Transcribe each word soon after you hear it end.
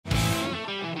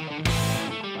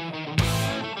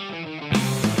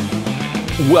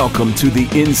Welcome to the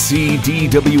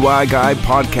NCDWI Guide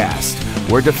podcast,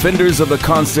 where defenders of the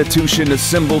Constitution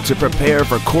assemble to prepare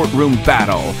for courtroom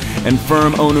battle, and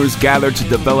firm owners gather to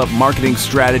develop marketing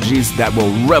strategies that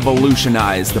will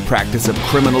revolutionize the practice of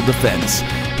criminal defense.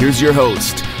 Here's your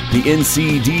host, the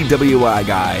NCDWI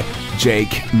guy, Jake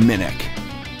Minnick.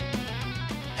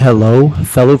 Hello,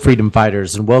 fellow freedom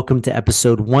fighters, and welcome to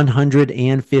episode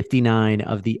 159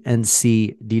 of the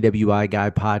NCDWI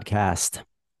Guide podcast.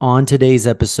 On today's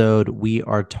episode, we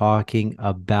are talking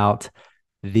about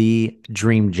the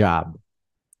dream job,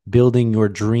 building your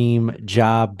dream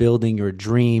job, building your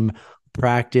dream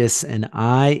practice, and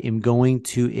I am going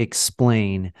to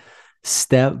explain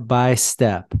step by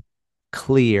step,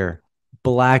 clear,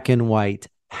 black and white,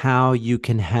 how you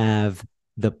can have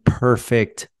the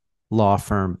perfect law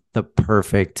firm, the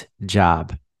perfect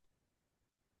job.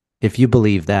 If you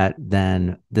believe that,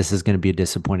 then this is going to be a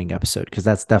disappointing episode, because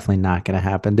that's definitely not going to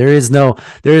happen. There is no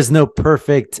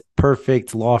perfect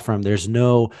law firm. There's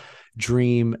no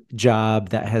dream job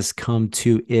that has come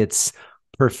to its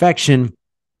perfection,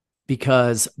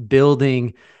 because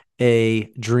building a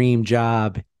dream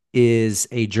job is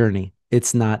a journey.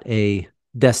 It's not a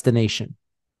destination.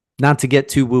 Not to get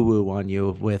too woo-woo on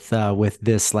you with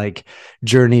this like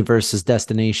journey versus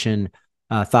destination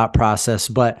thought process,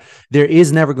 but there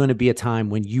is never going to be a time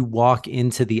when you walk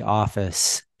into the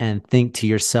office and think to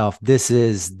yourself, this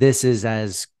is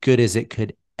as good as it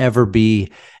could ever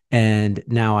be, and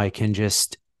now I can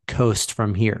just coast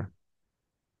from here.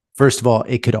 First of all,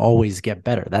 it could always get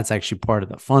better. That's actually part of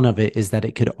the fun of it, is that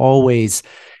it could always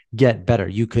get better.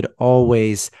 You could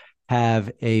always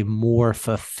have a more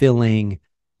fulfilling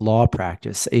law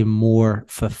practice, a more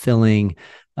fulfilling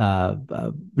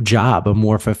job, a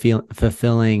more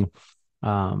fulfilling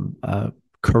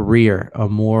career, a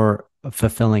more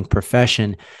fulfilling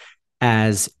profession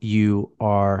as you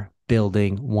are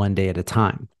building one day at a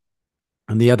time.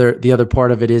 And the other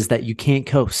part of it is that you can't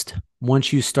coast.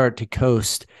 Once you start to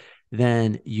coast,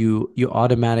 then you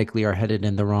automatically are headed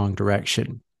in the wrong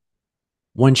direction.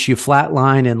 Once you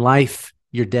flatline in life,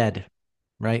 you're dead,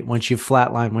 right? Once you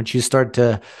flatline, once you start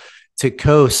to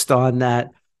coast on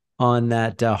that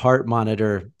heart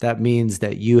monitor, that means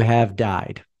that you have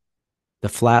died. The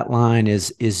flat line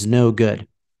is no good.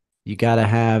 You gotta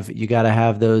have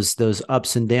those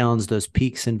ups and downs, those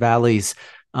peaks and valleys,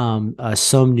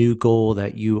 some new goal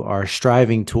that you are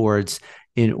striving towards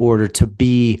in order to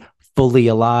be fully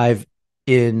alive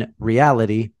in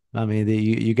reality. I mean,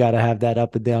 you got to have that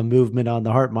up and down movement on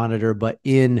the heart monitor, but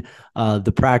in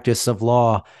the practice of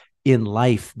law, in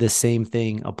life, the same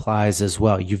thing applies as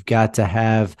well. You've got to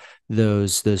have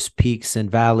those peaks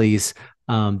and valleys,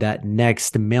 that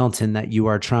next mountain that you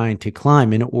are trying to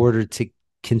climb in order to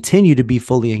continue to be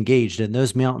fully engaged. And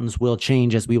those mountains will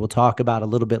change, as we will talk about a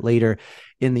little bit later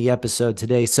in the episode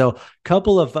today. So a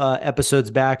couple of episodes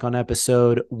back, on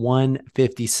episode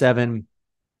 157,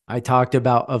 I talked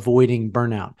about avoiding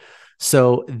burnout.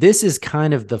 So this is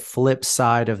kind of the flip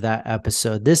side of that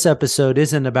episode. This episode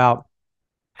isn't about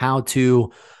how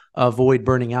to avoid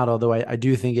burning out, although I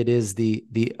do think it is the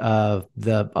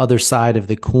other side of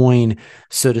the coin,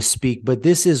 so to speak. But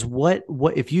this is what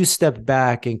if you stepped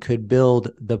back and could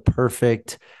build the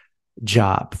perfect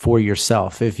job for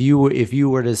yourself. If you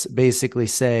were to basically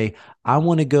say, I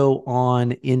want to go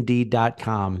on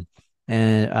Indeed.com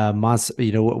and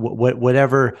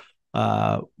whatever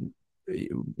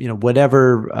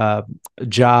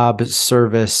job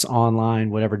service online,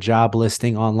 whatever job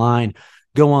listing online,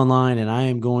 go online, and I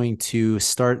am going to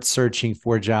start searching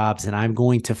for jobs, and I'm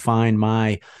going to find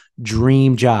my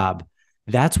dream job.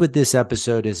 That's what this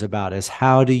episode is about, is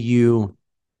how do you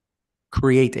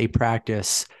create a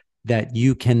practice that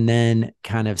you can then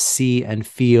kind of see and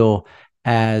feel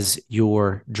as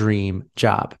your dream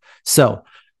job. So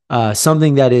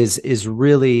something that is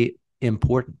really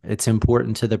important. It's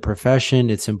important to the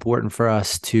profession. It's important for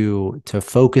us to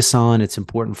focus on. It's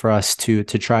important for us to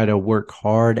try to work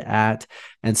hard at.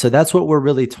 And so that's what we're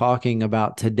really talking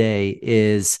about today,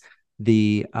 is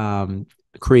the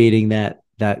creating that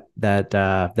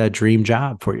dream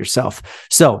job for yourself.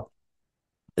 So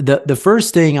the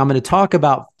first thing, I'm going to talk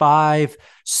about 5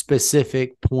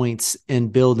 specific points in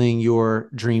building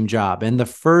your dream job. And the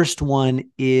first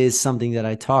one is something that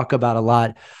I talk about a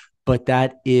lot, but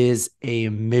that is a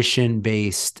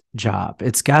mission-based job.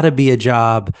 It's got to be a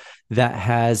job that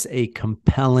has a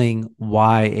compelling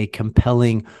why, a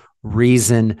compelling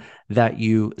reason that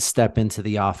you step into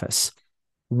the office.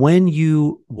 When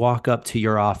you walk up to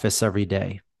your office every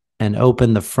day and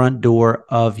open the front door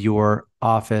of your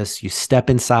office, you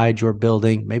step inside your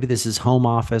building. Maybe this is home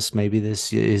office. Maybe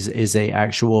this is a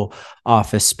actual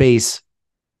office space.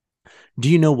 Do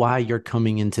you know why you're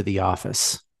coming into the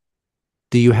office?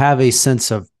 Do you have a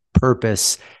sense of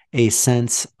purpose, a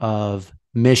sense of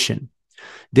mission?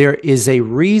 There is a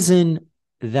reason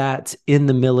that in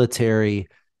the military,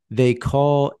 they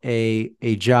call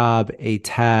a job, a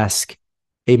task,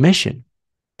 a mission.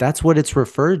 That's what it's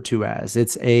referred to as.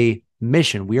 It's a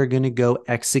mission. We are going to go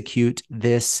execute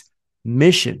this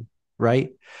mission,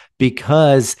 right?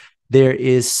 Because there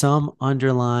is some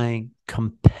underlying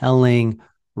compelling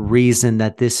reason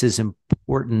that this is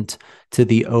important to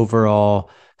the overall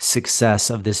success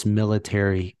of this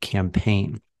military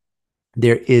campaign.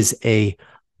 There is a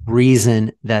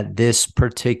reason that this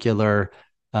particular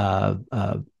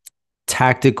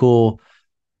tactical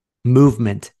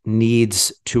movement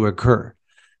needs to occur.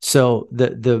 So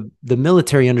the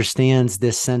military understands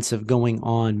this sense of going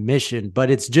on mission,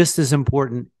 but it's just as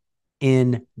important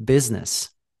in business.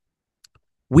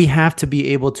 We have to be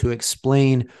able to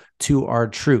explain to our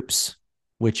troops,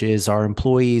 which is our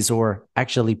employees, or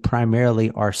actually primarily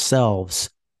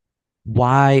ourselves,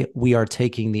 why we are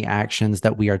taking the actions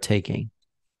that we are taking.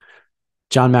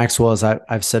 John Maxwell, as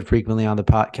I've said frequently on the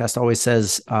podcast, always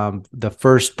says the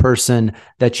first person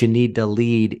that you need to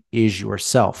lead is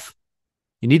yourself.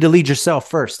 You need to lead yourself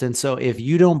first. And so if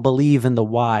you don't believe in the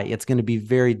why, it's going to be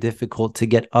very difficult to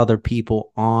get other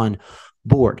people on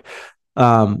board.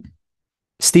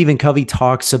 Stephen Covey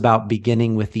talks about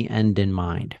beginning with the end in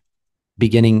mind.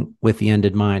 Beginning with the end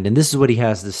in mind. And this is what he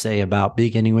has to say about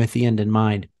beginning with the end in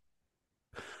mind.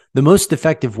 The most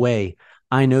effective way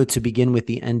I know to begin with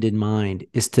the end in mind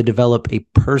is to develop a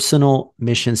personal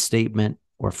mission statement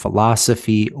or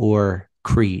philosophy or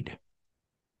creed.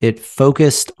 It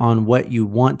focused on what you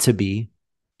want to be,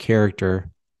 character,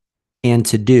 and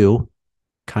to do,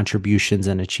 contributions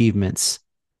and achievements,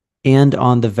 and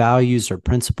on the values or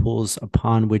principles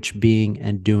upon which being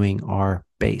and doing are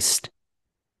based.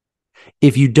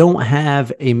 If you don't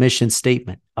have a mission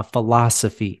statement, a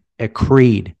philosophy, a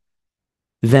creed,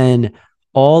 then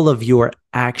all of your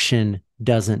action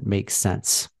doesn't make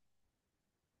sense.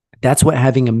 That's what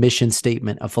having a mission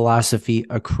statement, a philosophy,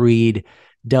 a creed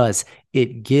does.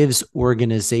 It gives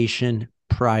organization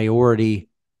priority,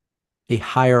 a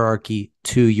hierarchy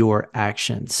to your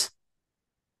actions.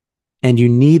 And you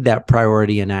need that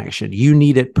priority in action. You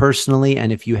need it personally.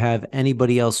 And if you have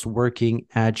anybody else working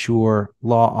at your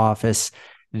law office,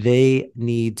 they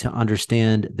need to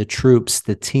understand, the troops,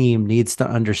 the team needs to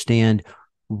understand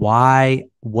why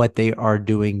what they are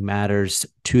doing matters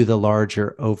to the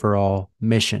larger overall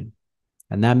mission.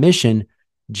 And that mission,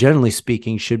 generally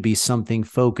speaking, should be something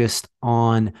focused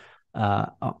on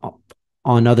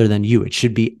other than you. It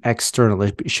should be external.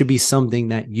 It should be something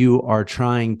that you are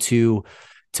trying to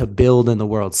build in the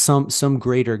world, some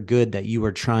greater good that you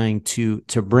are trying to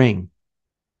bring.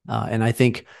 And I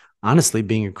think, honestly,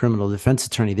 being a criminal defense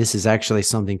attorney, this is actually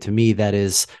something to me that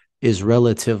is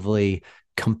relatively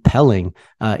compelling,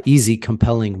 easy,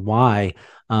 compelling. Why?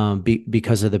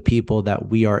 Because of the people that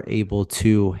we are able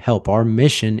to help. Our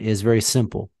mission is very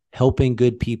simple: helping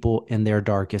good people in their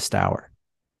darkest hour.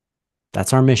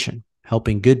 That's our mission.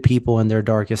 Helping good people in their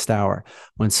darkest hour.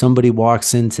 When somebody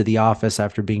walks into the office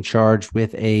after being charged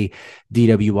with a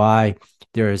DWI,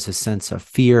 there is a sense of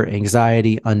fear,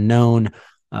 anxiety, unknown,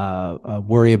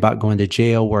 worry about going to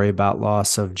jail, worry about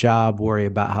loss of job, worry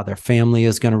about how their family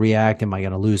is going to react. Am I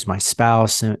going to lose my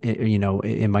spouse? Am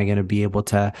I going to be able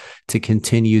to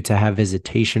continue to have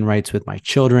visitation rights with my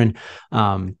children?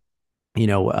 Am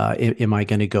I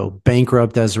going to go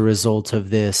bankrupt as a result of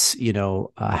this?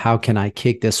 How can I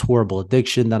kick this horrible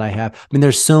addiction that I have? I mean,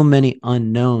 there's so many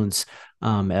unknowns.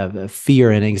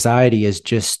 Fear and anxiety is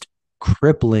just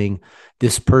crippling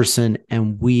this person,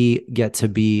 and we get to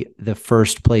be the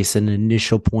first place, an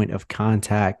initial point of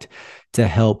contact to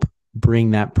help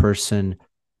bring that person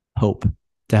hope,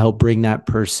 to help bring that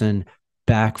person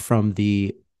back from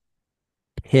the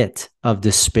pit of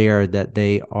despair that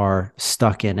they are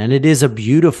stuck in. And it is a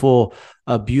beautiful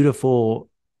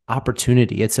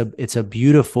opportunity. It's a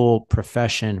beautiful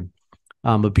profession,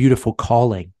 a beautiful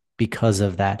calling because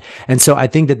of that. And so I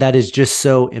think that is just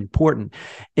so important.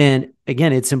 And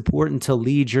again, it's important to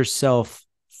lead yourself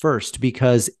first,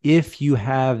 because if you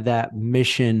have that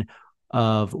mission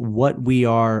of what we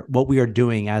are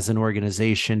doing as an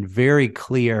organization very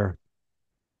clear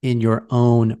in your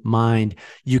own mind,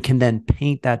 you can then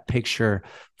paint that picture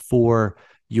for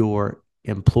your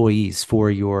employees, for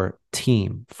your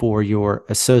team, for your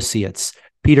associates.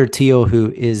 Peter Thiel,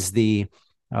 who is the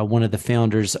one of the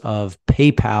founders of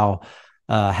PayPal,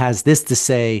 has this to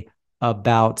say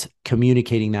about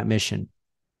communicating that mission.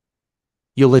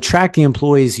 You'll attract the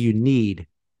employees you need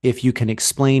if you can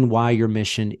explain why your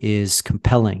mission is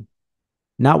compelling.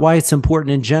 Not why it's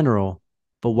important in general,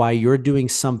 but why you're doing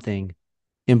something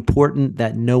important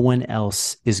that no one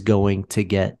else is going to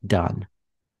get done.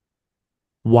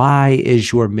 Why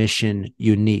is your mission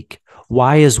unique?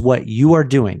 Why is what you are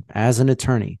doing as an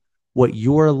attorney, what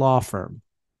your law firm,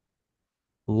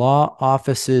 law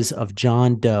offices of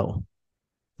John Doe,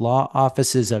 law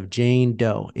offices of Jane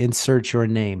Doe, insert your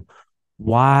name.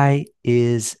 Why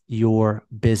is your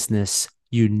business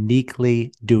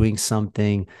uniquely doing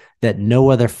something that no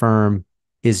other firm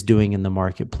is doing in the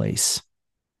marketplace?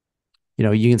 You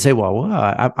know, you can say, well,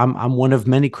 I'm one of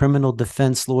many criminal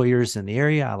defense lawyers in the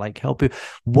area. I like help you.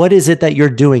 What is it that you're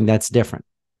doing that's different?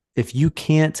 If you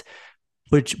can't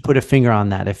put a finger on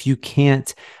that, if you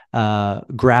can't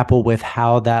grapple with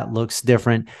how that looks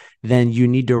different, then you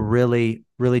need to really,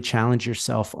 really challenge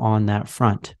yourself on that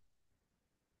front.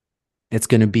 It's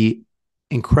going to be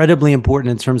incredibly important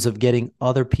in terms of getting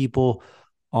other people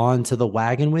onto the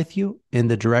wagon with you in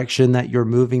the direction that you're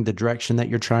moving, the direction that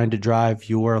you're trying to drive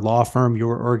your law firm,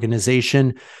 your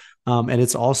organization. And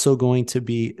it's also going to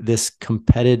be this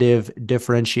competitive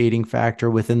differentiating factor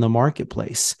within the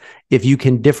marketplace. If you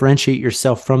can differentiate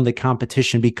yourself from the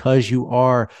competition because you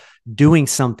are doing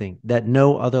something that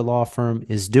no other law firm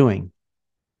is doing,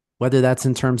 whether that's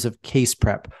in terms of case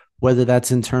prep, whether that's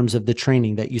in terms of the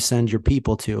training that you send your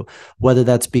people to, whether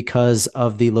that's because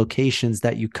of the locations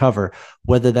that you cover,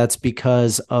 whether that's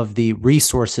because of the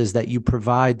resources that you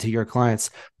provide to your clients,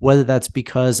 whether that's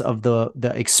because of the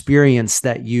experience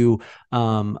that you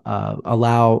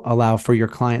allow for your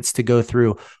clients to go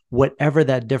through, whatever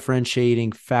that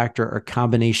differentiating factor or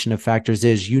combination of factors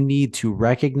is, you need to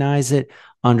recognize it,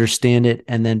 understand it,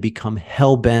 and then become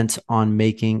hell-bent on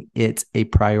making it a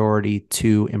priority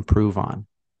to improve on.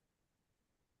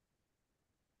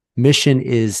 Mission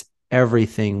is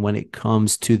everything when it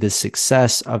comes to the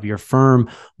success of your firm,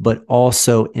 but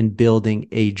also in building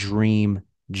a dream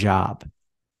job.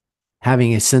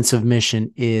 Having a sense of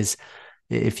mission is,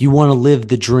 if you want to live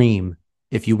the dream,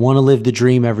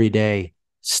 every day,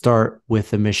 start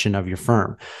with the mission of your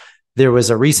firm. There was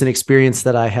a recent experience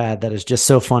that I had that is just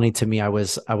so funny to me. I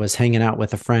was hanging out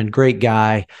with a friend, great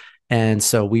guy. And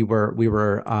so we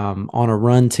were on a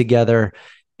run together,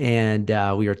 and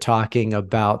we were talking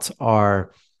about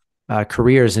our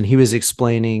careers, and he was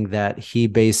explaining that he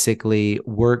basically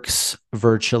works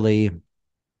virtually,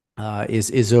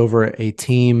 is over a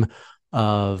team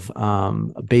of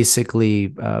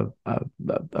basically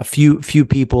a few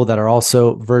people that are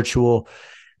also virtual,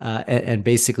 and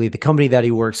basically the company that he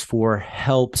works for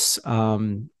helps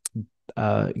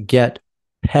get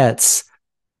pets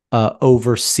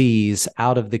overseas,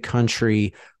 out of the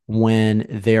country, when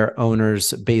their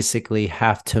owners basically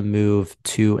have to move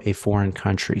to a foreign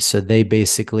country. So they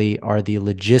basically are the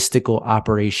logistical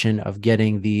operation of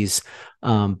getting these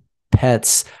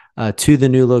pets to the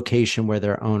new location where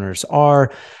their owners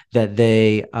are, that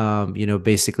they,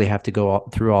 basically have to go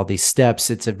through all these steps.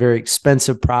 It's a very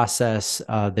expensive process.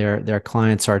 Their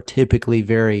clients are typically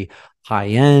very high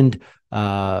end,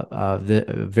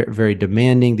 very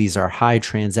demanding. These are high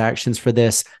transactions for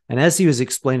this. And as he was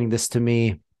explaining this to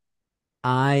me,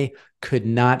 I could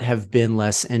not have been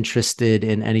less interested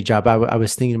in any job. I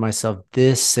was thinking to myself,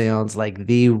 this sounds like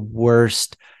the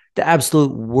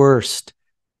absolute worst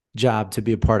job to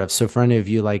be a part of. So for any of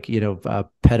you,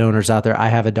 pet owners out there, I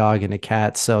have a dog and a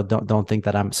cat, so don't think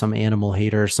that I'm some animal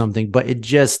hater or something, but it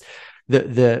just,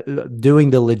 the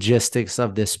doing the logistics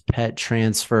of this pet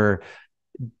transfer,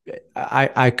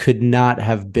 I could not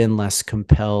have been less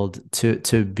compelled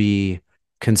to be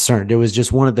concerned. It was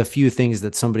just one of the few things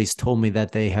that somebody's told me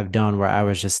that they have done where I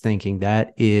was just thinking,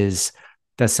 that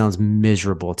sounds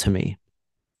miserable to me.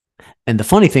 And the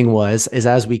funny thing is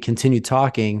as we continued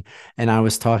talking, and I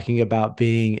was talking about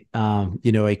being,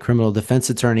 a criminal defense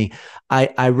attorney,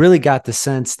 I really got the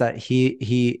sense that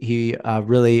he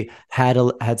really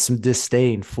had some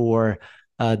disdain for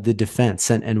the defense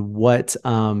and what,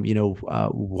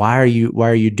 why are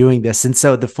you doing this? And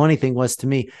so the funny thing was, to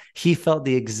me, he felt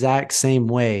the exact same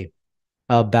way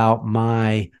about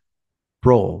my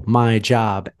role, my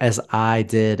job, as I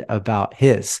did about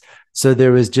his. So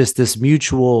there was just this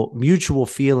mutual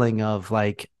feeling of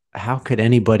like, how could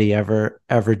anybody ever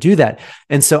do that?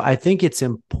 And so I think it's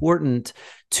important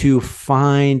to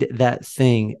find that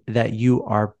thing that you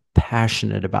are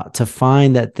passionate about, to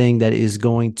find that thing that is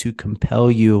going to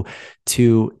compel you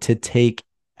to take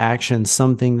action,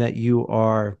 something that you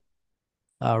are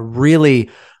really,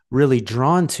 really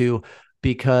drawn to,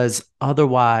 because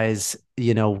otherwise,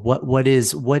 what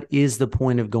is the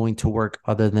point of going to work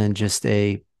other than just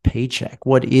a paycheck?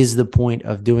 What is the point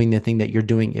of doing the thing that you're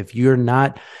doing if you're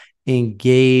not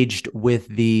engaged with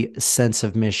the sense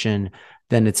of mission,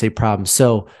 then it's a problem.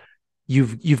 So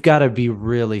you've got to be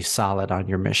really solid on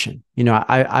your mission.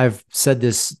 I've said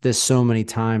this so many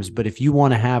times, but if you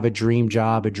want to have a dream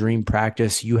job, a dream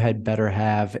practice, you had better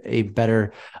have a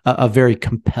very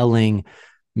compelling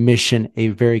mission, a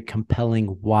very compelling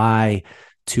why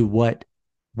to what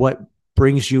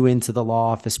brings you into the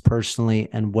law office personally,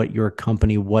 and what your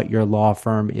company, what your law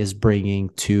firm is bringing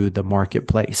to the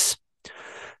marketplace.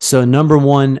 So number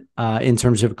one, in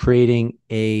terms of creating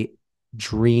a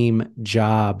dream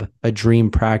job, a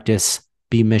dream practice,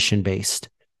 be mission-based.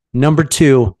 Number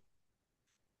two,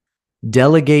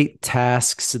 delegate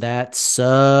tasks that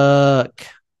suck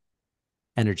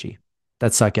energy.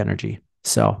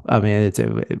 So, I mean,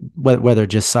 whether it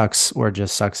just sucks or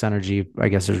just sucks energy, I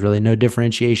guess there's really no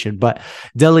differentiation, but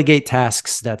delegate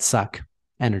tasks that suck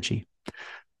energy.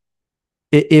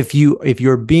 If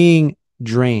you're being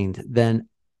drained, then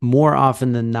more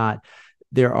often than not,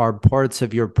 there are parts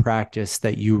of your practice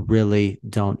that you really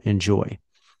don't enjoy.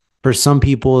 For some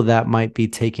people, that might be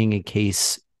taking a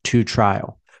case to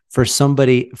trial. For some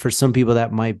people,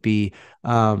 that might be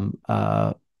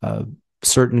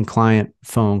certain client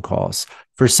phone calls.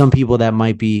 For some people, that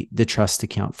might be the trust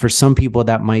account. For some people,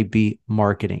 that might be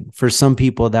marketing. For some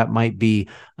people, that might be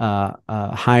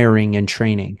hiring and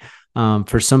training.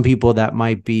 For some people, that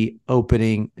might be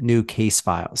opening new case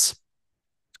files.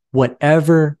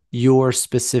 Whatever your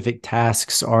specific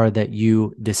tasks are that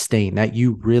you disdain, that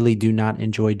you really do not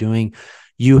enjoy doing,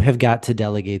 you have got to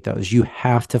delegate those. You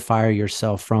have to fire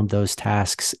yourself from those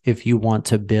tasks if you want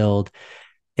to build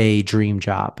a dream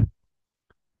job.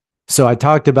 So I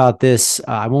talked about this.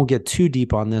 I won't get too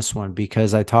deep on this one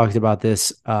because I talked about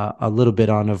this a little bit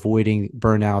on avoiding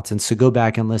burnout. And so go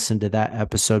back and listen to that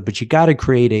episode. But you got to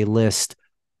create a list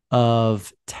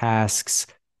of tasks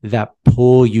that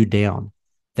pull you down,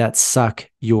 that suck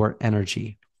your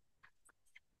energy.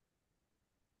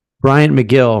 Bryant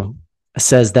McGill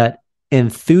says that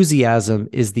enthusiasm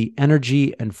is the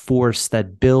energy and force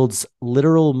that builds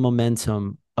literal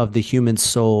momentum of the human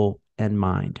soul and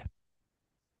mind.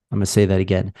 I'm going to say that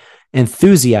again.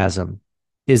 Enthusiasm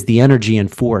is the energy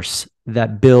and force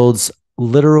that builds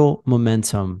literal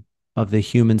momentum of the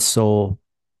human soul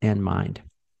and mind.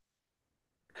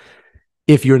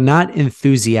 If you're not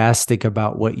enthusiastic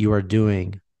about what you are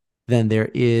doing, then there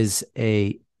is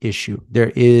a issue.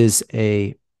 There is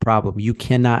a problem. You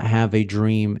cannot have a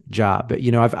dream job. But,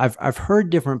 I've heard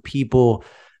different people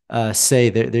say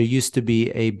that there used to be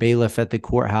a bailiff at the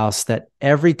courthouse that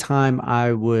every time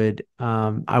I would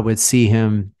see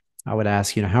him, I would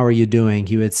ask, how are you doing?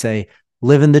 He would say,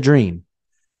 living the dream.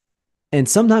 And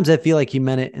sometimes I feel like he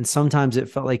meant it, and sometimes it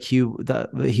felt like he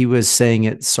was saying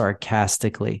it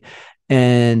sarcastically.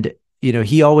 And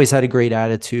he always had a great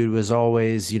attitude, was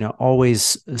always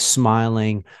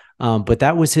smiling. But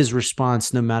that was his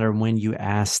response no matter when you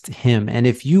asked him. And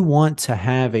if you want to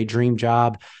have a dream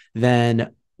job,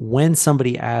 then when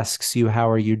somebody asks you, how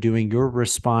are you doing? Your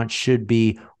response should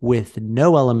be, with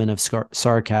no element of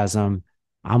sarcasm,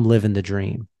 I'm living the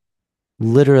dream.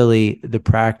 Literally, the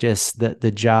practice,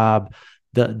 the job,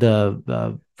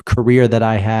 the career that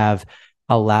I have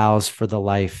allows for the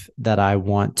life that I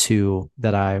want to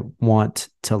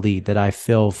lead, that I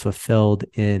feel fulfilled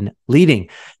in leading.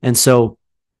 And so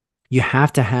you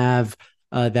have to have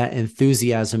that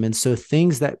enthusiasm. And so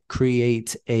things that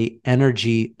create an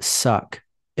energy suck,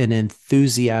 an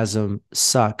enthusiasm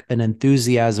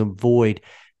void,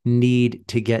 need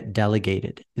to get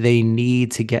delegated. They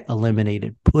need to get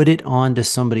eliminated. Put it onto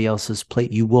somebody else's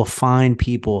plate. You will find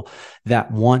people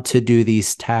that want to do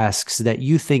these tasks that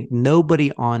you think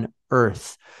nobody on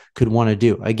earth could want to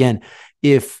do. Again,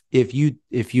 if you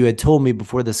had told me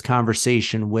before this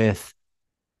conversation with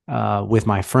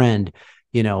my friend,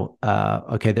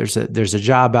 okay, there's a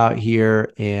job out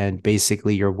here, and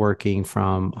basically you're working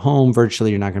from home virtually.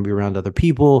 You're not going to be around other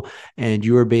people, and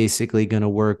you are basically going to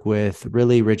work with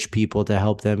really rich people to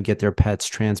help them get their pets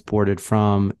transported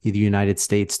from the United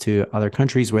States to other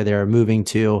countries where they're moving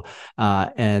to.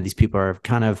 And these people are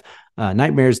kind of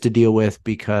nightmares to deal with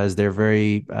because they're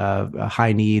very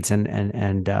high needs, and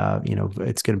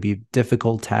it's going to be a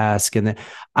difficult task. And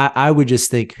I would just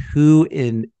think, who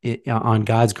on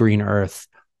God's green earth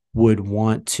would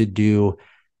want to do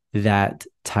that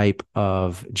type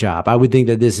of job? I would think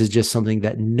that this is just something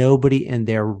that nobody in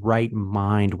their right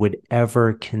mind would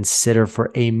ever consider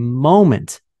for a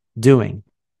moment doing.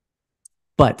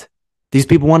 But these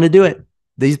people want to do it.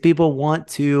 These people want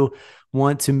to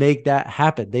make that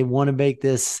happen. They want to make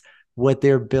this what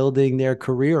they're building their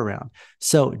career around.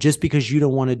 So just because you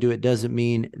don't want to do it doesn't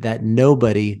mean that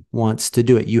nobody wants to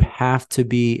do it. You have to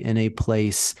be in a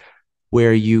place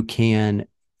where you can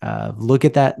look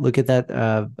at that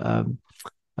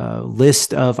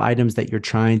list of items that you're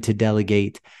trying to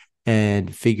delegate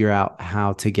and figure out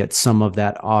how to get some of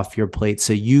that off your plate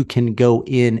so you can go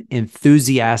in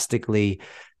enthusiastically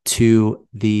to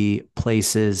the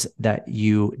places that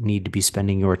you need to be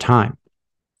spending your time.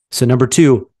 So number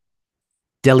 2,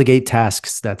 delegate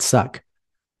tasks that suck.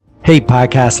 Hey,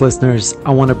 podcast listeners,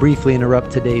 I want to briefly interrupt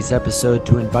today's episode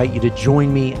to invite you to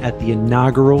join me at the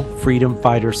inaugural Freedom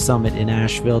Fighter Summit in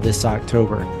Asheville this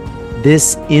October.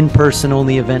 This in-person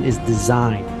only event is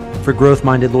designed for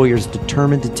growth-minded lawyers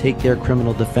determined to take their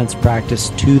criminal defense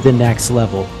practice to the next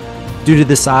level. Due to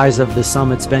the size of the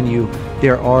summit's venue,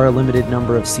 there are a limited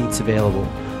number of seats available.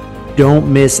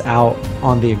 Don't miss out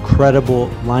on the incredible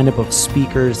lineup of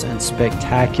speakers and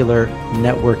spectacular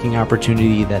networking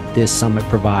opportunity that this summit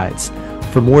provides.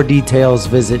 For more details,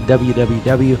 visit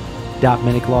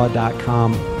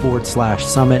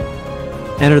www.miniclaw.com/summit.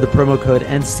 Enter the promo code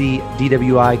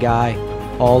NCDWIGUY,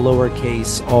 all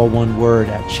lowercase, all one word,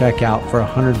 at checkout for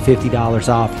 $150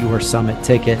 off your summit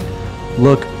ticket.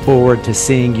 Look forward to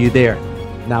seeing you there.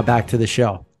 Now back to the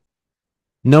show.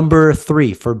 Number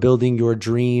 3 for building your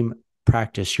dream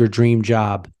practice, your dream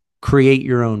job, create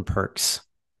your own perks.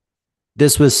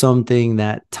 This was something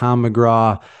that Tom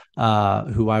McGraw,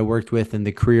 who I worked with in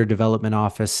the career development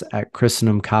office at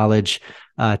Christendom College,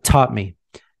 taught me.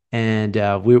 And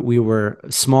we were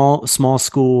small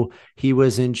school. He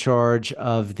was in charge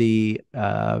of the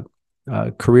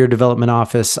career development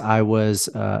office. I was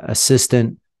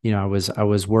assistant. I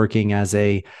was working as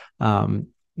a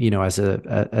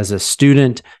as a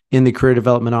student in the career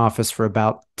development office for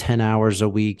about 10 hours a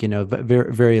week.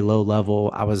 Very very low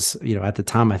level. I was at the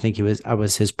time I think I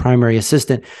was his primary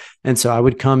assistant, and so I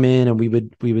would come in and we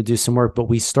would do some work. But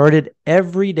we started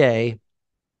every day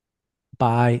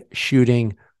by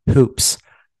shooting hoops.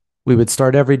 We would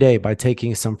start every day by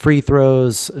taking some free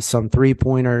throws, some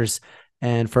 3-pointers,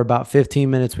 and for about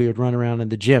 15 minutes we would run around in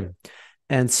the gym.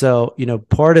 And so,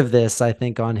 part of this, I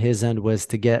think, on his end was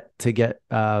to get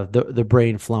the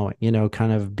brain flowing,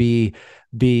 kind of be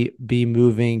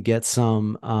moving, get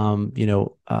some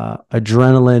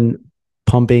adrenaline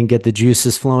pumping, get the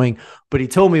juices flowing. But he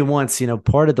told me once,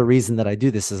 part of the reason that I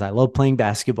do this is I love playing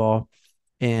basketball,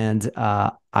 and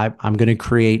I'm going to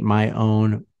create my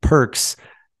own perks.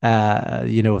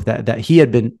 That he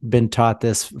had been taught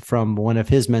this from one of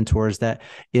his mentors, that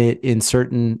in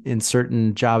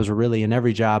certain jobs, or really in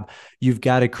every job, you've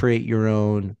got to create your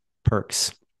own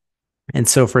perks. And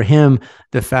so for him,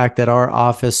 the fact that our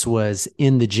office was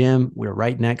in the gym, we were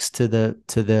right next to the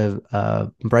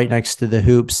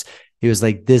hoops. He was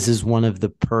like, this is one of the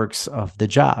perks of the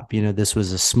job. This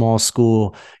was a small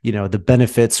school. The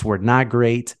benefits were not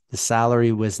great. The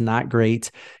salary was not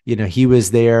great. He was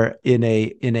there in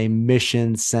a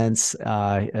mission sense,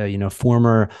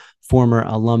 former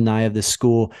alumni of the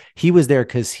school. He was there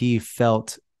because he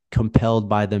felt compelled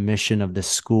by the mission of the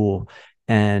school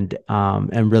and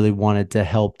really wanted to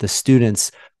help the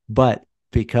students. But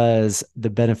because the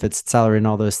benefits, salary, and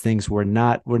all those things were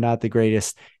not the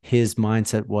greatest, his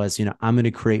mindset was, I'm going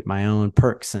to create my own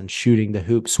perks, and shooting the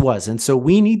hoops was. And so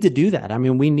we need to do that. I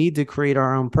mean, we need to create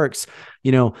our own perks.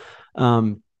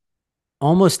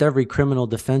 Almost every criminal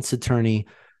defense attorney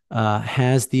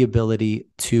has the ability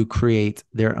to create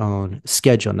their own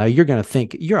schedule. Now you're going to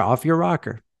think you're off your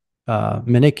rocker.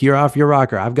 Minik, you're off your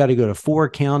rocker. I've got to go to 4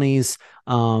 counties.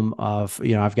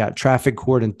 I've got traffic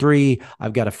court in 3.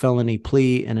 I've got a felony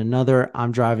plea in another.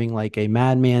 I'm driving like a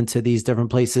madman to these different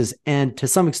places. And to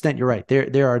some extent, you're right.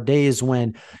 There are days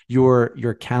when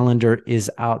your calendar is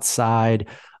outside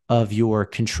of your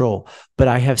control. But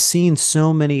I have seen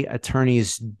so many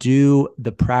attorneys do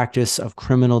the practice of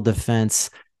criminal defense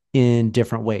in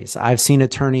different ways. I've seen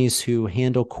attorneys who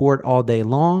handle court all day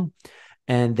long,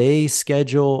 and they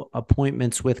schedule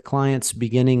appointments with clients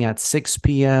beginning at 6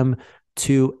 p.m.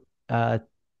 to 10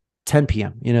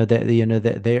 p.m.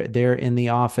 They're in the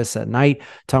office at night,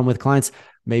 talking with clients.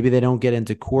 Maybe they don't get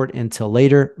into court until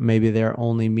later. Maybe they're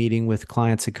only meeting with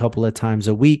clients a couple of times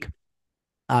a week.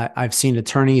 I've seen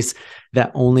attorneys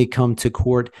that only come to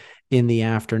court in the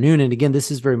afternoon. And again,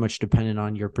 this is very much dependent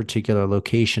on your particular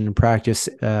location and practice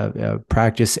area,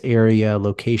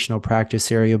 locational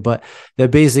practice area. But they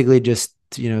basically just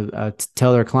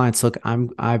tell their clients, look, I'm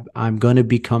going to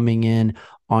be coming in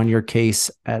on your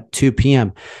case at 2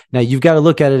 p.m. Now you've got to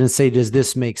look at it and say, does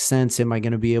this make sense? Am I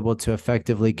going to be able to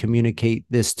effectively communicate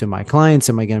this to my clients?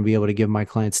 Am I going to be able to give my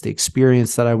clients the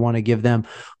experience that I want to give them?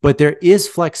 But there is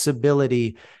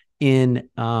flexibility in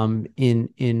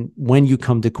when you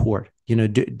come to court.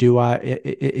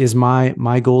 Is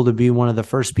my goal to be one of the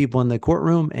first people in the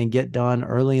courtroom and get done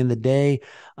early in the day?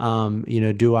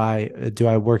 Do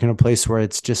I work in a place where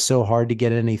it's just so hard to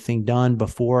get anything done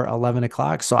before 11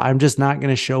 o'clock? So I'm just not going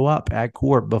to show up at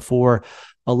court before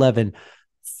 11.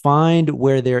 Find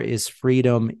where there is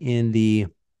freedom in the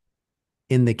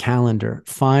calendar.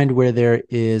 Find where there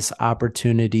is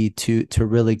opportunity to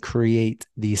really create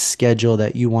the schedule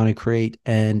that you want to create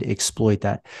and exploit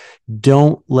that.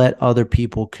 Don't let other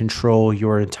people control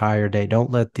your entire day.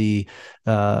 Don't let the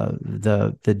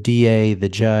DA, the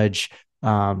judge,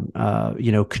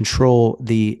 control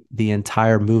the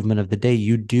entire movement of the day.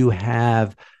 You do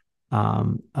have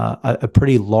a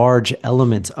pretty large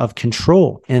element of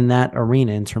control in that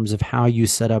arena in terms of how you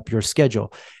set up your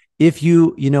schedule. If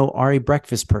you are a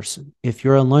breakfast person, if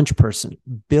you're a lunch person,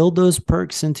 build those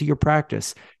perks into your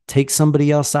practice. Take somebody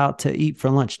else out to eat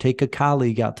for lunch. Take a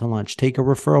colleague out to lunch. Take a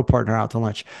referral partner out to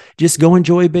lunch. Just go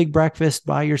enjoy a big breakfast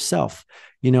by yourself.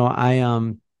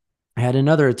 I had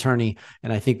another attorney,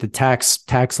 and I think the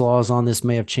tax laws on this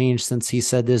may have changed since he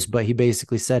said this, but he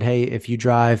basically said, hey, if you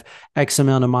drive X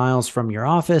amount of miles from your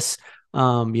office,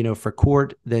 for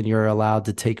court, then you're allowed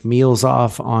to take meals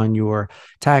off on your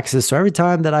taxes. So every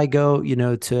time that I go,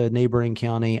 to a neighboring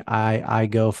county, I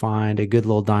go find a good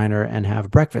little diner and have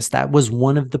breakfast. That was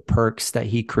one of the perks that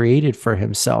he created for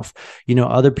himself.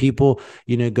 Other people,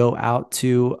 go out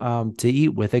to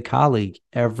eat with a colleague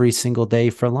every single day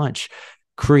for lunch.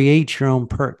 Create your own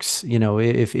perks.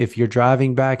 If you're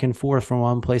driving back and forth from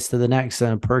one place to the next,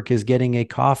 and a perk is getting a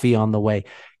coffee on the way,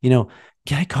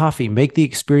 get a coffee, make the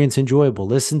experience enjoyable.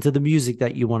 Listen to the music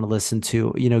that you want to listen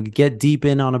to, get deep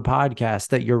in on a podcast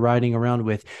that you're riding around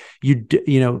with.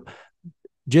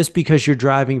 Just because you're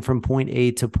driving from point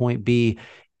A to point B,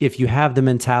 if you have the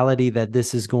mentality that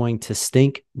this is going to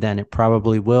stink, then it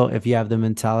probably will. If you have the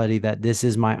mentality that this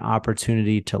is my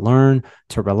opportunity to learn,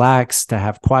 to relax, to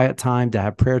have quiet time, to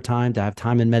have prayer time, to have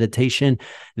time in meditation,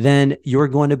 then you're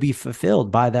going to be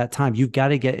fulfilled by that time. You've got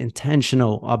to get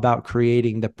intentional about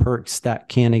creating the perks that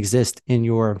can exist in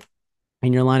your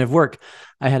line of work.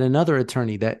 I had another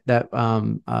attorney that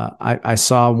I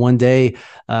saw one day.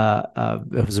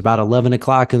 It was about 11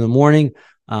 o'clock in the morning.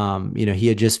 He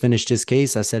had just finished his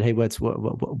case. I said, hey, what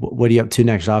are you up to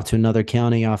next? Off to another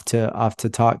county, off to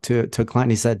talk to a client.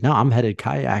 And he said, no, I'm headed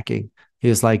kayaking. He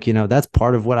was like, that's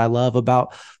part of what I love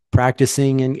about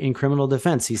practicing in criminal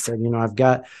defense. He said, I've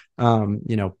got,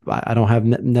 I don't have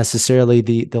necessarily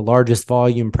the largest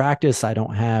volume practice. I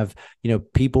don't have,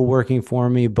 people working for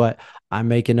me, but I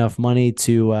make enough money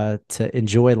to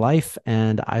enjoy life.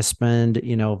 And I spend,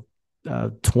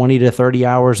 20 to 30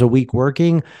 hours a week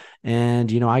working.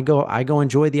 And, I go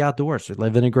enjoy the outdoors. I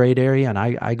live in a great area, and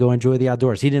I go enjoy the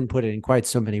outdoors. He didn't put it in quite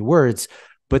so many words,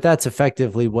 but that's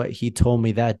effectively what he told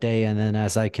me that day. And then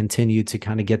as I continued to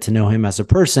kind of get to know him as a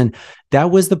person, that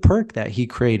was the perk that he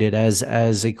created as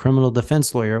a criminal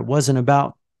defense lawyer. It wasn't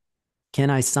about,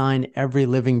 can I sign every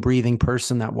living, breathing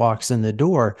person that walks in the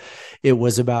door? It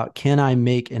was about, can I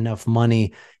make enough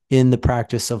money in the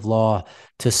practice of law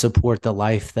to support the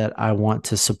life that I want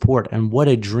to support? And what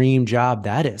a dream job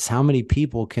that is. How many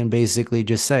people can basically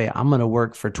just say, I'm going to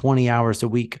work for 20 hours a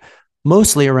week,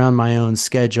 mostly around my own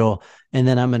schedule, and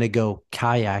then I'm going to go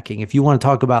kayaking? If you want to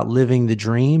talk about living the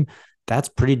dream, that's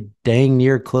pretty dang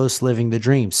near close living the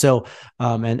dream. So,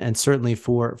 and certainly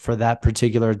for that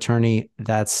particular attorney,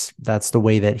 that's the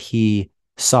way that he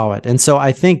saw it. And so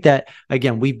I think that,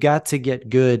 again, we've got to get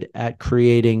good at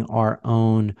creating our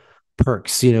own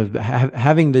perks.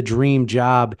 Having the dream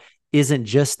job isn't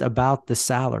just about the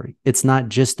salary. It's not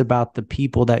just about the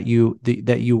people that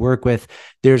you work with.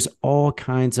 There's all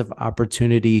kinds of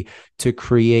opportunity to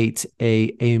create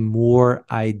a more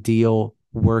ideal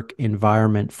work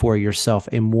environment for yourself,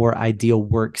 a more ideal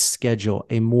work schedule,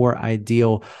 a more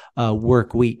ideal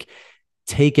work week.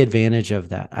 Take advantage of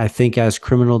that. I think as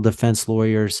criminal defense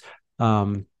lawyers,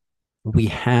 we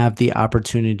have the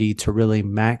opportunity to really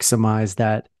maximize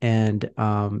that and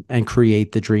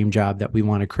create the dream job that we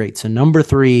want to create. So number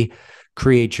 3,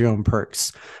 create your own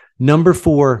perks. Number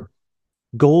 4,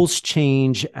 goals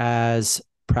change as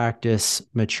practice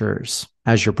matures.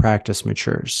 As your practice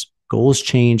matures, goals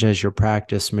change as your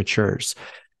practice matures.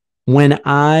 When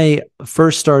I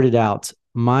first started out,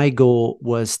 my goal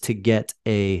was to get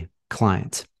a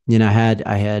client. I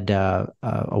had a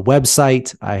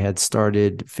website. I had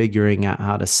started figuring out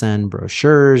how to send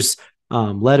brochures.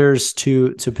 letters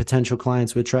to potential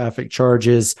clients with traffic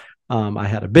charges. I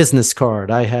had a business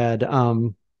card. I had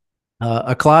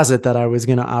a closet that I was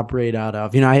going to operate out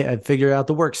of. I figured out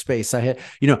the workspace.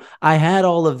 I had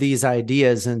all of these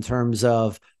ideas in terms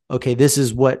of, okay, this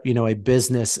is what, a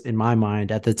business in my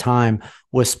mind at the time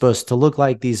was supposed to look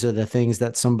like. These are the things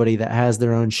that somebody that has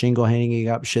their own shingle hanging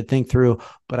up should think through.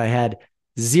 But I had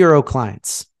zero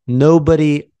clients.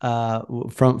 Nobody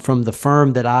from the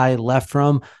firm that I left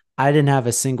from. I didn't have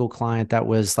a single client that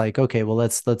was like, okay, well,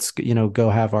 let's go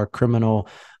have our criminal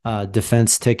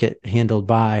defense ticket handled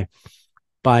by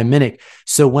Minnick.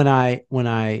 So when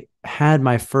I had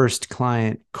my first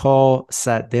client call,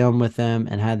 sat down with them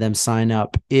and had them sign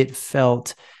up, it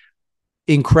felt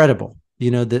incredible.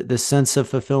 The sense of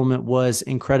fulfillment was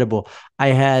incredible. I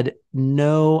had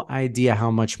no idea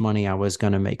how much money I was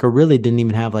going to make, or really didn't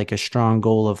even have like a strong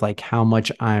goal of like how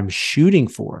much I'm shooting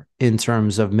for in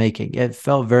terms of making. It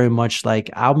felt very much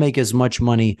like I'll make as much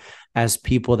money as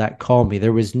people that call me.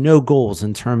 There was no goals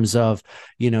in terms of,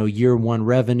 year one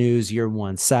revenues, year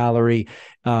one salary.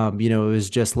 It was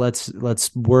just,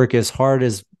 let's work as hard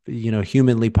as,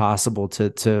 humanly possible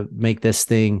to make this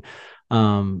thing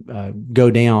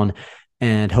go down.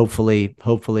 And hopefully,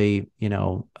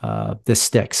 this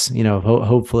sticks.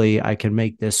 Hopefully I can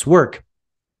make this work.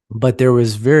 But there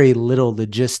was very little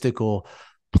logistical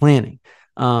planning.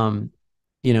 Now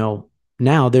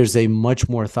there's a much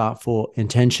more thoughtful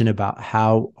intention about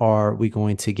how are we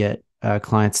going to get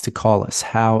clients to call us?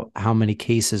 How many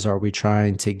cases are we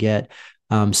trying to get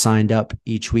signed up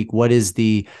each week? What is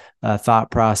the thought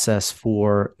process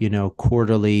for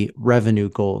quarterly revenue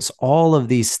goals? All of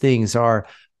these things are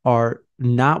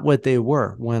not what they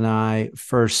were when I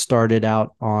first started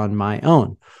out on my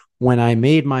own. When I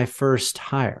made my first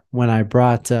hire, when I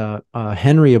brought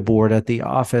Henry aboard at the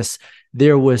office,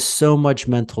 there was so much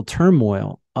mental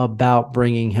turmoil about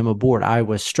bringing him aboard. I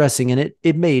was stressing, and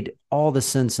it made all the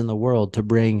sense in the world to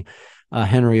bring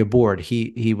Henry aboard.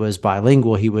 He was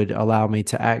bilingual. He would allow me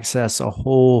to access a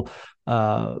whole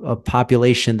a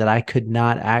population that I could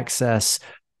not access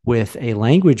with a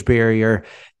language barrier.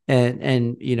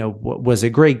 And was a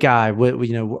great guy.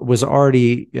 Was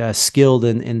already skilled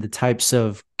in the types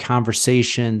of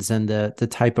conversations and the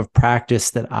type of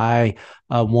practice that I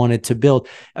wanted to build.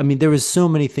 I mean, there was so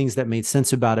many things that made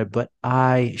sense about it, but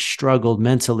I struggled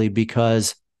mentally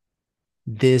because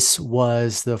this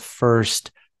was the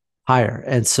first hire.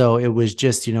 And so it was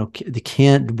just,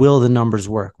 will the numbers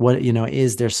work? What,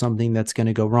 is there something that's going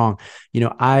to go wrong?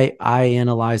 I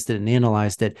analyzed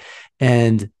it.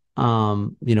 And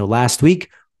last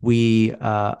week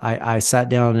I sat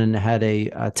down and had a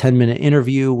 10-minute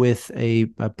interview with a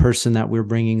person that we're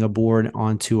bringing aboard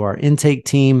onto our intake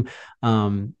team.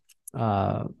 A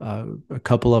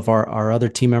couple of our other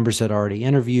team members had already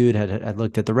interviewed, had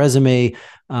looked at the resume,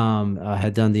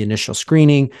 had done the initial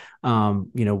screening.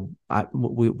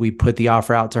 We put the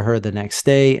offer out to her the next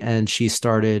day, and she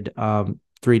started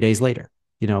 3 days later.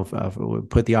 We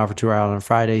put the offer to her out on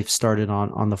Friday, started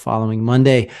on the following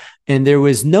Monday, and there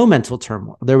was no mental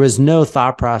turmoil. There was no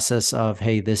thought process of,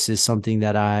 hey, this is something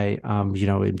that I, am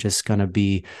just going to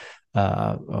be,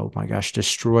 oh my gosh,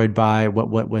 destroyed by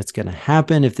what's going to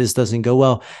happen if this doesn't go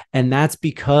well. And that's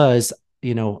because,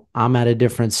 I'm at a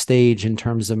different stage in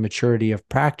terms of maturity of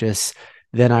practice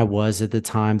than I was at the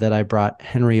time that I brought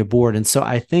Henry aboard. And so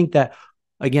I think that,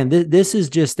 again, this is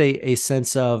just a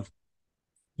sense of,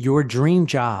 your dream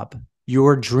job,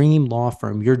 your dream law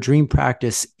firm, your dream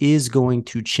practice is going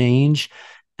to change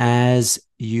as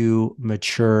you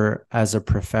mature as a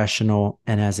professional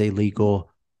and as a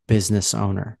legal business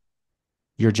owner.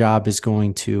 Your job is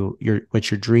going to,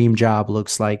 what your dream job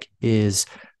looks like is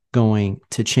going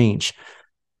to change.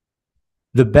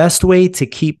 The best way to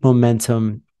keep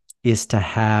momentum is to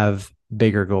have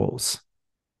bigger goals.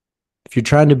 If you're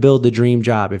trying to build the dream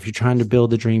job, if you're trying to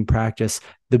build a dream practice,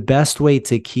 the best way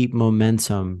to keep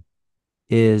momentum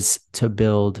is to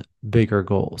build bigger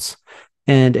goals.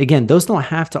 And again, those don't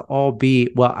have to all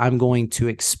be, well, I'm going to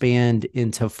expand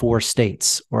into 4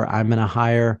 states, or I'm going to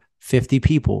hire 50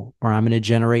 people, or I'm going to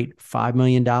generate $5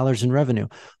 million in revenue.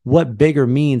 What bigger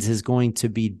means is going to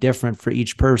be different for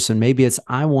each person. Maybe it's,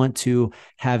 I want to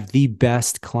have the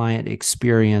best client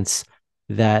experience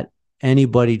that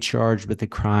anybody charged with a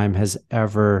crime has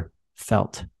ever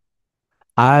felt.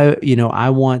 I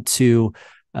want to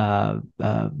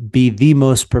be the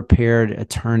most prepared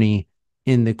attorney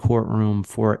in the courtroom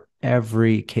for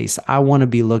every case. I want to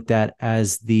be looked at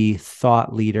as the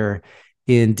thought leader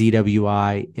in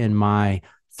DWI in my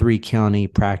 3-county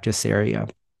practice area.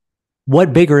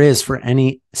 What bigger is for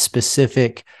any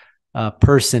specific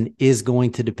person is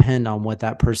going to depend on what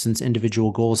that person's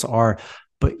individual goals are.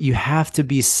 But you have to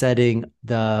be setting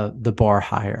the bar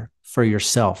higher for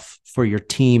yourself, for your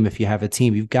team. If you have a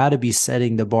team, you've got to be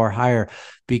setting the bar higher,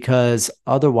 because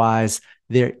otherwise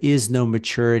there is no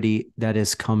maturity that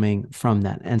is coming from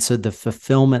that. And so the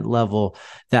fulfillment level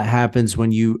that happens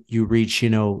when you reach,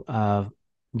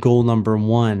 goal number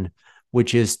one,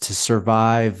 which is to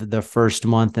survive the first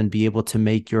month and be able to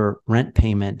make your rent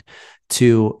payment,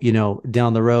 to,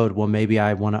 down the road, well, maybe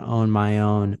I want to own my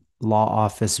own law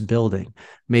office building.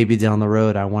 Maybe down the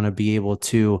road, I want to be able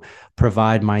to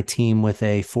provide my team with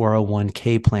a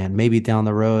 401k plan. Maybe down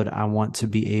the road, I want to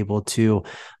be able to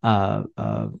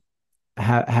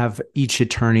have each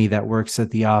attorney that works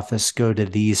at the office go to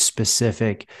these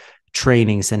specific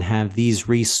trainings and have these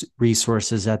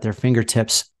resources at their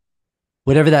fingertips.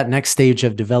 Whatever that next stage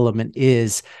of development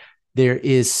is, there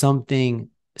is something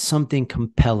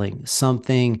compelling,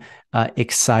 something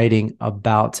exciting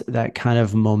about that kind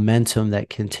of momentum that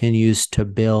continues to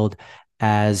build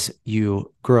as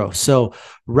you grow. So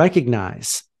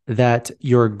recognize that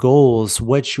your goals,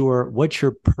 what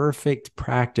your perfect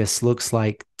practice looks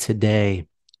like today,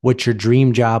 what your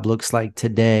dream job looks like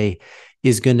today,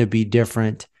 is going to be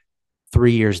different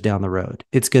 3 years down the road.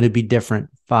 It's going to be different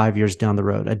 5 years down the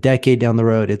road. A decade down the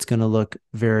road, it's going to look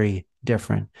very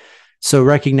different. So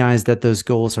recognize that those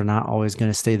goals are not always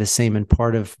going to stay the same. And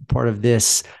part of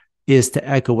this is to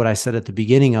echo what I said at the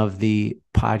beginning of the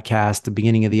podcast, the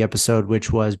beginning of the episode,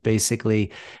 which was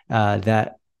basically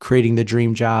that creating the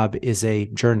dream job is a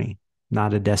journey,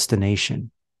 not a destination.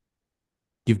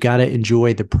 You've got to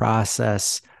enjoy the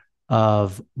process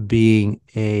of being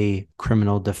a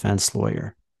criminal defense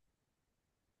lawyer.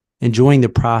 Enjoying the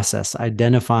process,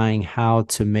 identifying how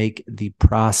to make the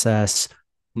process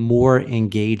more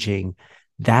engaging.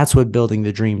 That's what building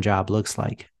the dream job looks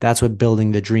like. That's what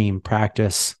building the dream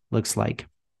practice looks like.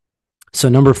 So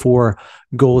number 4,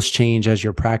 goals change as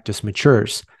your practice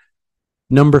matures.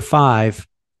 Number 5,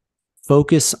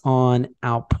 focus on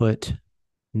output,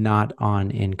 not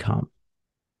on income.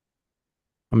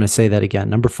 I'm going to say that again.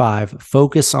 Number 5,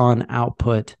 focus on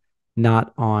output,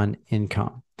 not on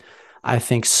income. I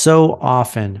think so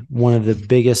often one of the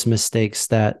biggest mistakes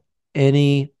that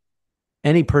any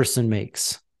person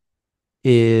makes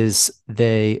is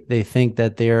they think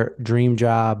that their dream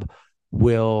job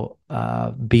will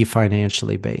be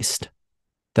financially based.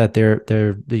 That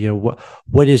they're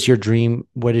what is your dream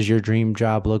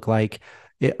job look like?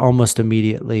 It almost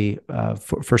immediately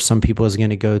for some people is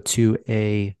going to go to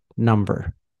a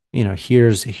number.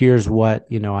 Here's what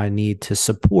I need to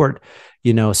support,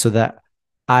 so that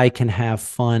I can have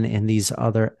fun in these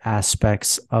other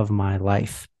aspects of my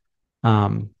life.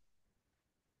 But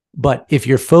if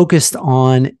you're focused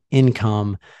on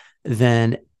income,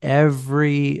 then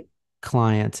every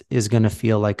client is going to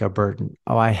feel like a burden.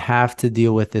 Oh, I have to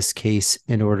deal with this case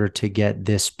in order to get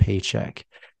this paycheck.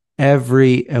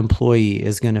 Every employee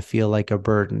is going to feel like a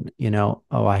burden. Oh,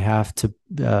 I have to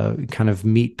kind of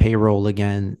meet payroll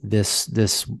again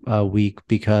this week,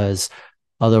 because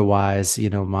otherwise, I'm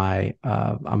going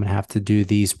to have to do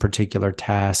these particular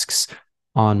tasks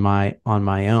on my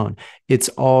own. It's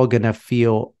all going to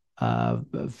feel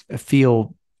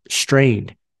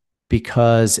strained,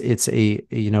 because it's a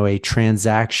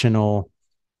transactional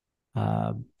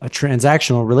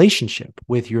relationship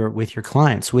with your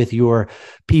clients, with your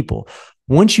people.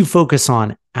 Once you focus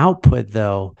on output,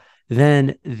 though,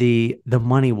 then the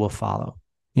money will follow.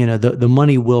 The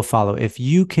money will follow. If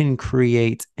you can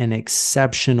create an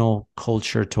exceptional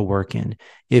culture to work in,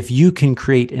 if you can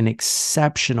create an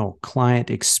exceptional client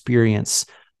experience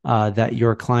that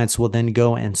your clients will then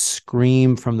go and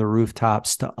scream from the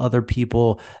rooftops to other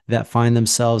people that find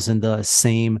themselves in the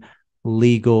same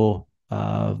legal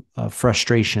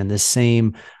frustration, the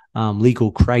same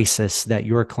legal crisis that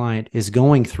your client is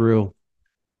going through,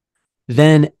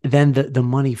 then the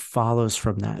money follows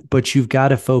from that. But you've got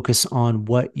to focus on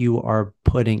what you are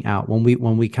putting out.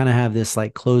 When we kind of have this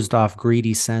like closed off,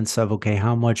 greedy sense of, okay,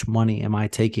 how much money am I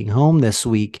taking home this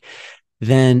week?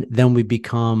 Then we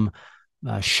become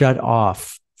shut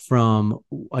off from,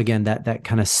 again, that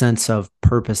kind of sense of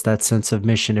purpose, that sense of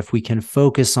mission. If we can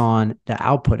focus on the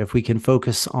output, if we can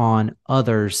focus on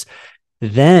others,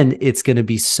 then it's going to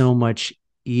be so much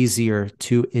easier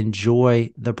to enjoy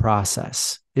the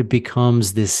process. It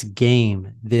becomes this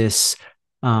game, this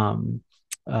problem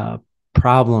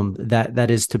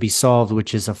that is to be solved,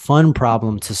 which is a fun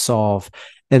problem to solve.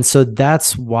 And so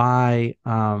that's why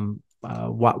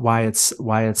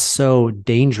it's so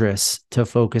dangerous to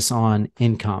focus on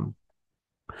income.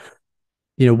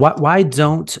 Why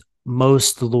don't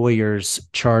most lawyers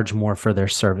charge more for their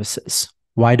services?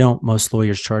 Why don't most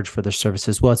lawyers charge for their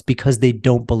services? Well, it's because they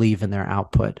don't believe in their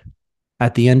output.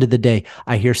 At the end of the day,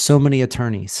 I hear so many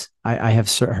attorneys. I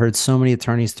have heard so many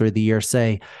attorneys through the year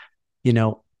say, you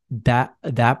know,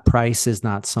 that price is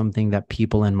not something that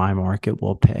people in my market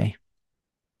will pay.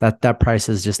 That price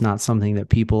is just not something that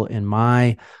people in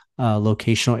my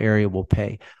locational area will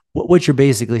pay. What you're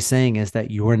basically saying is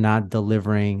that you're not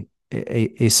delivering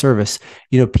a service.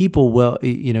 People will,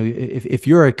 if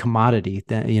you're a commodity,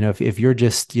 then, if you're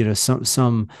just,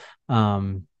 some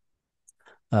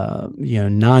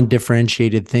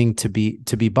non-differentiated thing to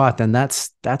be bought, then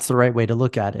that's the right way to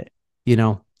look at it.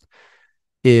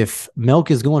 If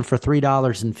milk is going for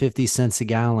 $3.50 a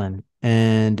gallon,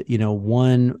 and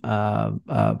one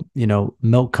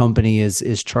milk company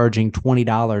is charging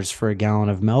 $20 for a gallon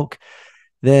of milk,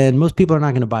 then most people are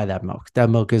not going to buy that milk. That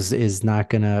milk is not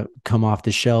going to come off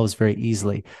the shelves very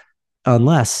easily,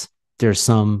 unless there's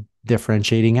some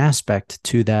differentiating aspect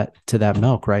to that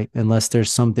milk, right? Unless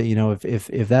there's something,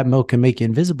 if that milk can make you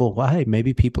invisible, well, hey,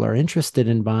 maybe people are interested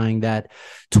in buying that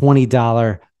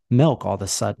 $20 milk all of a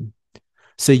sudden.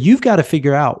 So you've got to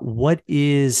figure out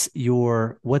what's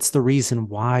the reason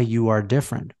why you are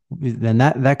different. Then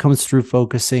that comes through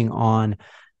focusing on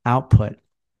output.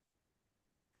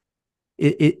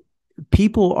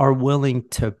 People are willing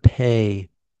to pay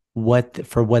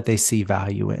for what they see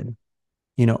value in.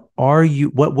 What are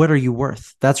you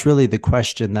worth? That's really the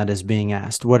question that is being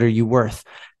asked. What are you worth?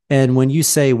 And when you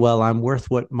say, well, I'm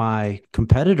worth what my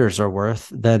competitors are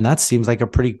worth, then that seems like a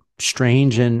pretty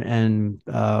strange and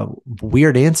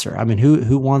weird answer. I mean,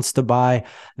 who wants to buy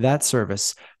that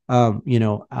service? How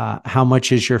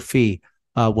much is your fee?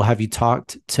 Well, have you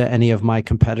talked to any of my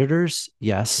competitors?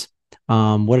 Yes.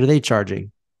 What are they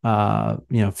charging?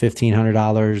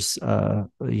 $1,500,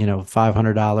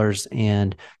 $500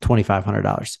 and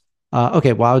 $2,500.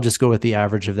 Okay, well, I'll just go with the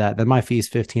average of that. Then my fee is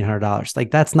 $1,500. Like,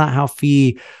 that's not how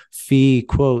fee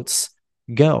quotes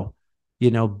go,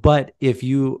 but if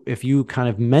you kind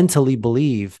of mentally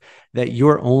believe that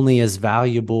you're only as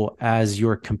valuable as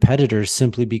your competitors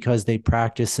simply because they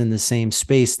practice in the same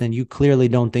space, then you clearly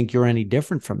don't think you're any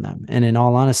different from them. And in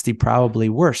all honesty, probably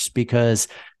worse, because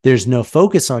there's no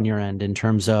focus on your end in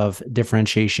terms of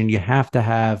differentiation. You have to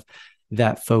have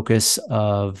that focus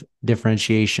of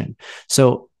differentiation.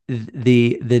 So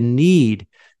the need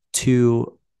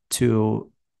to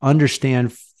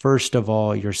understand, first of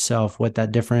all, yourself, what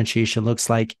that differentiation looks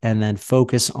like, and then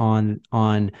focus on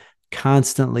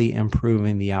constantly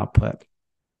improving the output.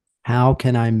 How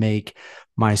can I make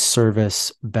my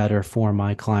service better for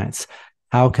my clients?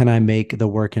 How can I make the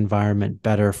work environment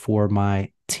better for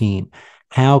my team?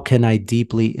 How can I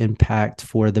deeply impact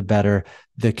for the better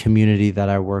the community that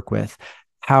I work with?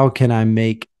 How can I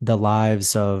make the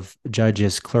lives of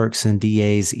judges, clerks, and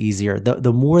DAs easier?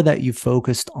 The more that you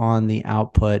focused on the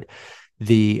output,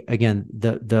 the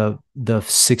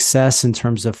success in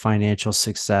terms of financial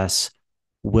success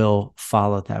will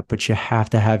follow that. But you have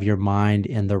to have your mind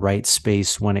in the right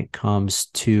space when it comes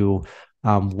to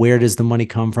where does the money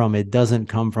come from? It doesn't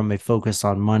come from a focus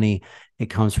on money. It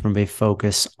comes from a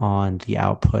focus on the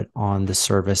output, on the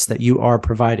service that you are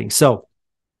providing. So,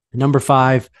 number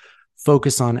 5,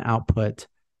 focus on output,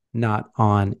 not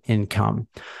on income.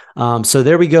 So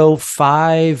there we go.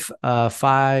 5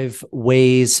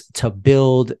 ways to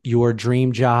build your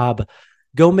dream job.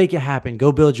 Go make it happen.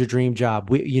 Go build your dream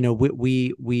job.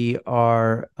 We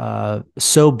are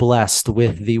so blessed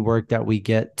with the work that we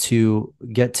get to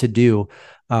do.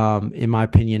 In my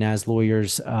opinion, as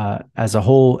lawyers as a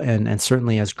whole, and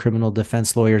certainly as criminal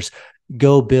defense lawyers.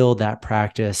 Go build that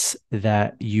practice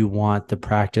that you want, the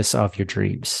practice of your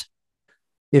dreams.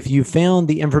 If you found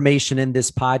the information in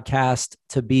this podcast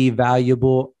to be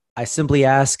valuable, I simply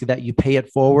ask that you pay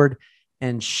it forward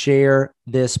and share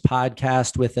this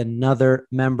podcast with another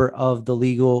member of the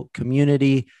legal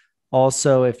community.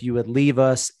 Also, if you would leave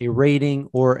us a rating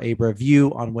or a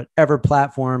review on whatever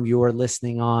platform you are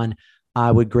listening on,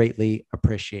 I would greatly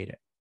appreciate it.